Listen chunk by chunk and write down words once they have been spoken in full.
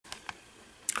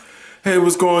Hey,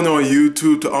 what's going on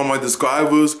YouTube? To all my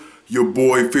subscribers, your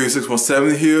boy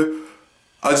Fear617 here.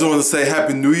 I just want to say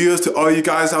Happy New Year's to all you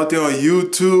guys out there on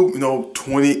YouTube.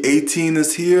 2018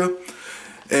 is here.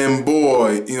 And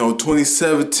boy,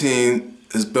 2017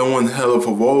 has been one hell of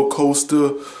a roller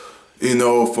coaster.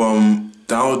 From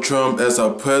Donald Trump as our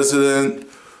president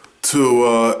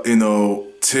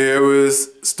to,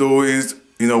 terrorist stories,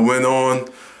 went on,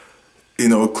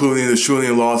 including the shooting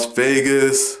in Las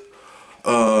Vegas.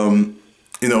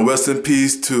 Rest in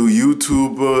peace to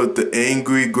YouTuber The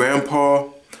Angry Grandpa.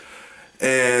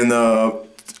 And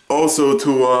also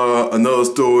to another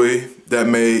story that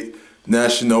made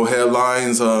national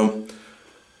headlines.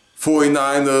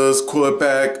 49ers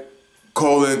quarterback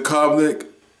Colin Kaepernick.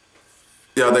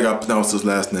 Yeah, I think I pronounced his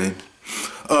last name.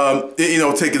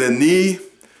 Taking a knee,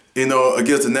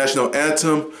 against the national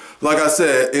anthem. Like I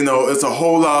said, it's a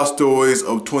whole lot of stories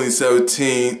of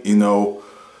 2017,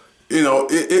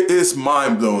 it's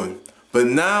mind-blowing. But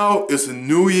now it's a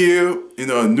new year,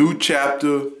 a new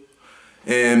chapter,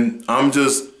 and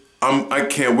I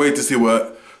can't wait to see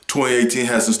what 2018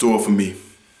 has in store for me.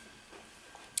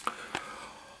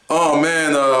 Oh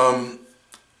man,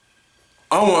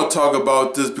 I want to talk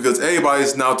about this because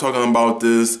everybody's now talking about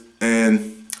this,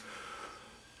 and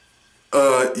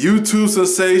YouTube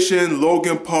sensation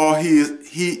Logan Paul, he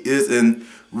is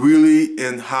really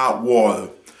in hot water.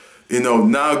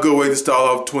 Not a good way to start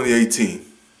off 2018.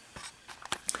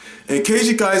 In case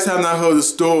you guys have not heard the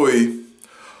story,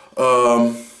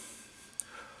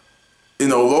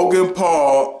 Logan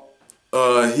Paul,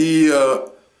 he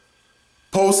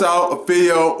posts out a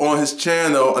video on his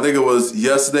channel. I think it was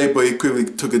yesterday, but he quickly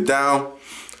took it down.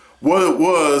 What it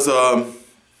was,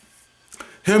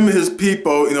 him and his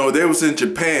people, they was in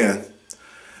Japan,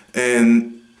 and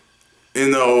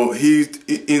he's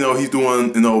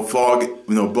doing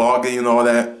blogging and all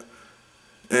that,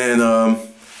 and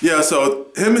yeah, so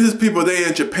him and his people, they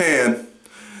in Japan,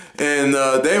 and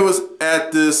they was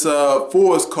at this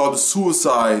forest called the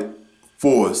Suicide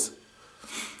Forest.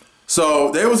 So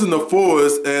they was in the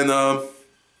forest, and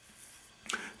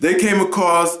they came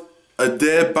across a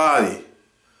dead body,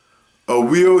 a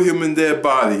real human dead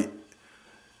body.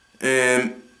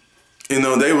 And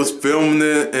they was filming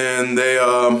it, and they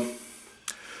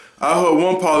I heard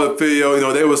one part of the video,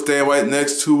 they was standing right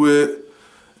next to it,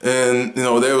 and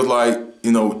they was like,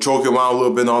 joking around a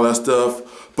little bit and all that stuff.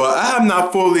 But I have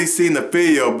not fully seen the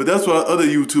video, but that's what other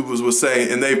YouTubers were saying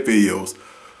in their videos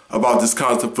about this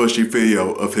controversial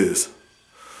video of his.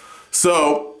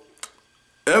 So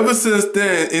ever since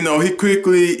then, he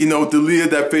quickly,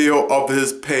 deleted that video off of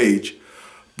his page.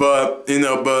 But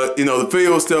the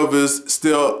video stuff is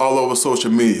still all over social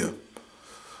media.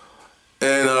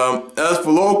 And as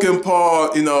for Logan Paul,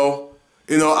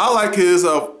 I like his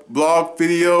blog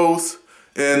videos,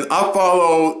 and I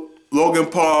followed Logan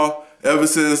Paul ever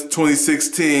since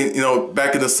 2016.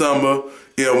 Back in the summer,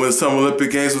 when the Summer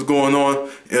Olympic Games was going on,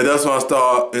 that's when I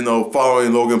started,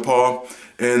 following Logan Paul.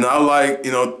 And I like,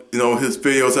 his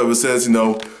videos ever since.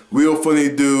 Real funny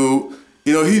dude.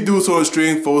 He do sort of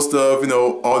string full stuff,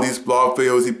 all these blog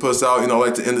videos he puts out,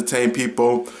 like to entertain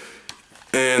people.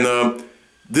 And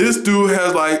this dude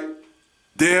has like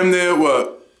damn near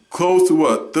close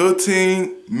to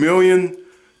 13 million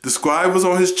subscribers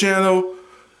on his channel.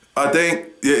 I think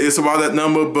it's around that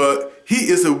number, but he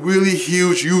is a really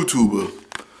huge YouTuber.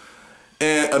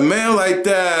 And a man like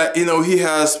that, he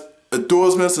has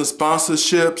endorsements and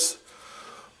sponsorships,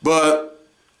 but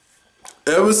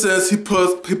ever since he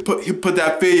put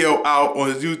that video out on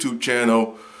his YouTube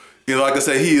channel, like I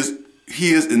said, he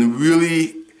is in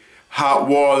really hot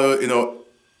water.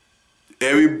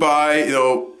 Everybody,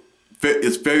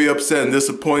 is very upset and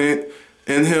disappointed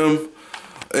in him,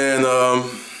 and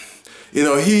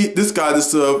this guy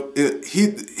deserves.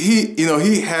 He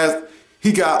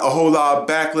got a whole lot of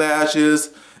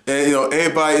backlashes, and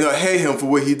everybody hate him for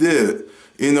what he did.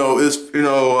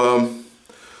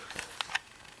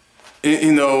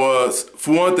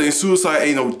 For one thing, suicide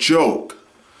ain't no joke.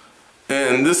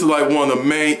 And this is like one of the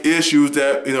main issues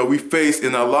that, we face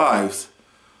in our lives.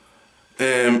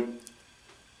 And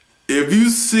if you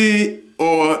see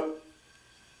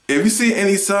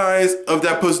any signs of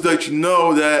that person that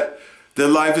that their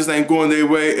life just ain't going their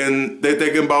way and they're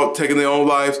thinking about taking their own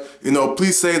lives,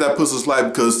 please save that person's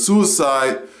life, because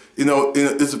suicide,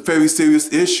 is a very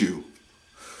serious issue.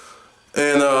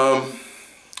 And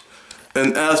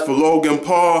as for Logan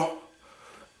Paul,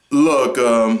 look,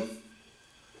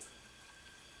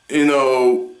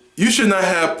 you should not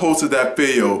have posted that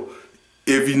video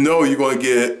if you're going to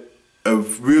get a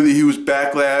really huge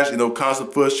backlash,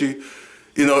 controversy.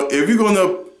 If you're going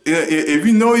to if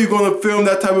you know you're going to film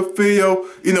that type of video,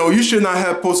 you know, you should not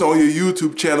have posted on your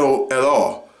YouTube channel at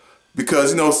all.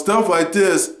 Because, you know, stuff like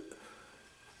this,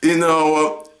 you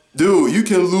know, dude, you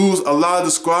can lose a lot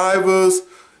of subscribers,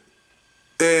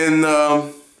 and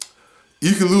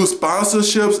you can lose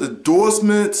sponsorships,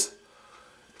 endorsements,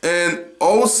 and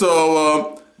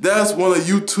also that's one of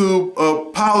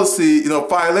YouTube policy, you know,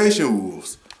 violation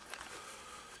rules.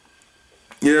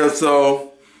 Yeah,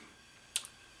 so,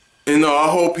 you know, I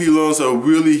hope he learns a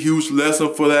really huge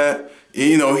lesson for that. And,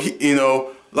 you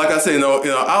know, like I say, you know,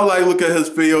 I like look at his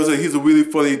videos, and he's a really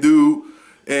funny dude,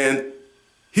 and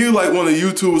he's like one of the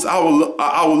YouTubers I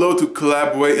would love to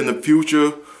collaborate in the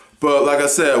future. But like I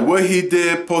said, what he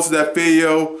did, posted that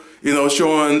video, you know,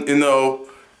 showing, you know,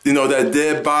 that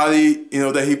dead body, you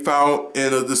know, that he found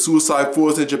in the suicide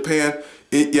forest in Japan.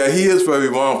 Yeah, he is very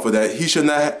wrong for that. He should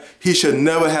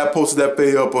never have posted that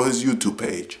video up on his YouTube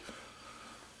page.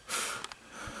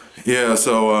 Yeah,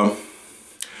 so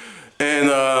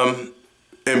and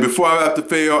before I wrap the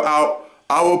video out,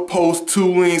 I will post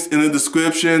 2 links in the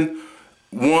description.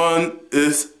 One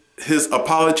is his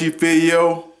apology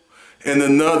video, and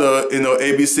another, you know,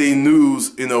 ABC News,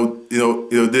 did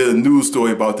a news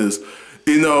story about this.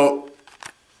 You know,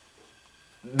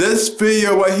 this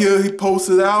video right here he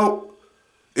posted out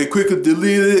and quickly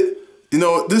deleted it. You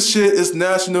know, this shit is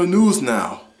national news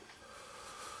now.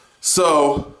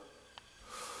 So,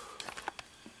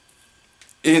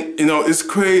 you know, it's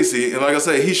crazy. And like I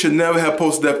say, he should never have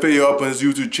posted that video up on his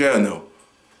YouTube channel.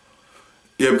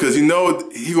 Yeah, because you know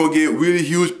he gonna get really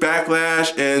huge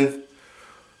backlash, and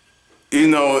you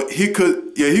know he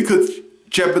could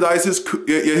jeopardize his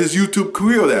YouTube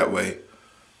career that way.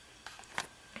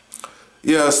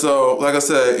 Yeah, so like I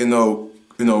said,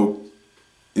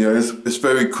 it's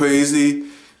very crazy.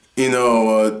 You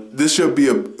know, this should be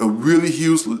a really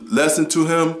huge lesson to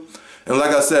him. And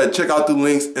like I said, check out the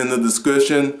links in the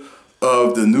description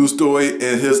of the news story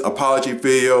and his apology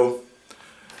video.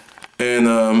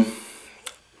 And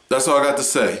that's all I got to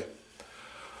say.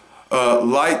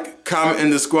 Like, comment,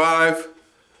 and subscribe.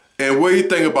 And what do you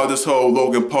think about this whole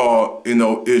Logan Paul, you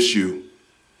know, issue?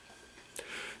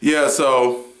 Yeah,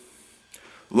 so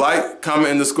like, comment,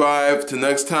 and subscribe. Till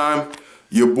next time,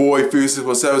 your boy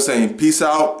Furious617 saying peace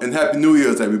out and Happy New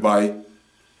Year's, everybody.